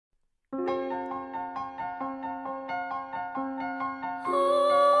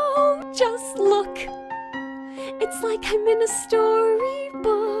look. It's like I'm in a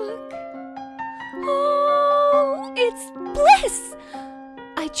storybook. Oh, it's bliss!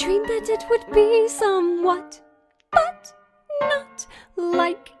 I dreamed that it would be somewhat, but not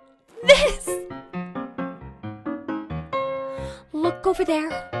like this. Look over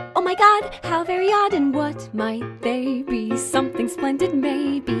there. Oh my God, how very odd, and what might they be? Something splendid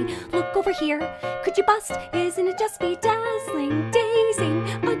maybe. Look over here, could you bust? Isn't it just bedazzling, dazing,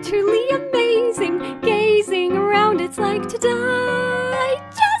 utterly amazing? Gazing around, it's like to die.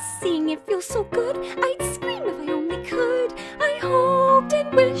 Just seeing it feels so good, I'd scream if I only could. I hoped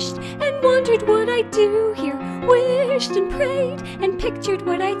and wished and wondered what I'd do here. Wished and prayed and pictured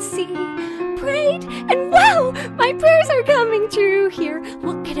what I'd see. Prayed, and wow, my prayers are coming true here.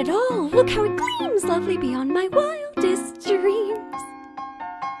 Look at it all, look how it gleams, lovely beyond my wildest dreams.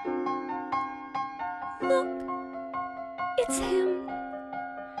 Look, it's him,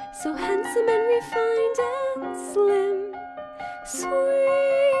 so handsome and refined and slim,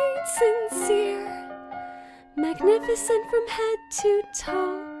 sweet, sincere, magnificent from head to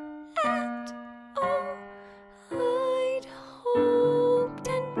toe. And oh, I'd hoped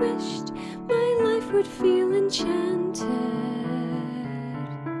and wished my life would feel enchanted.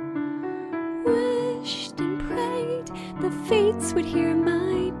 Wished and prayed the fates would hear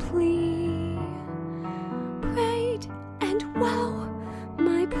my plea. Prayed, and wow,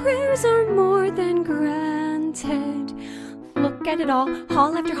 my prayers are more than granted. Look at it all,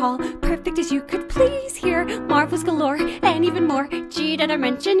 hall after hall, perfect as you could please here. Marvels galore, and even more. Gee, did I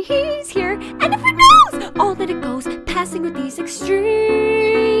mention he's here? And if it knows all that it goes, passing with these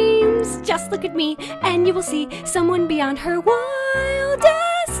extremes. Just look at me, and you will see someone beyond her wildest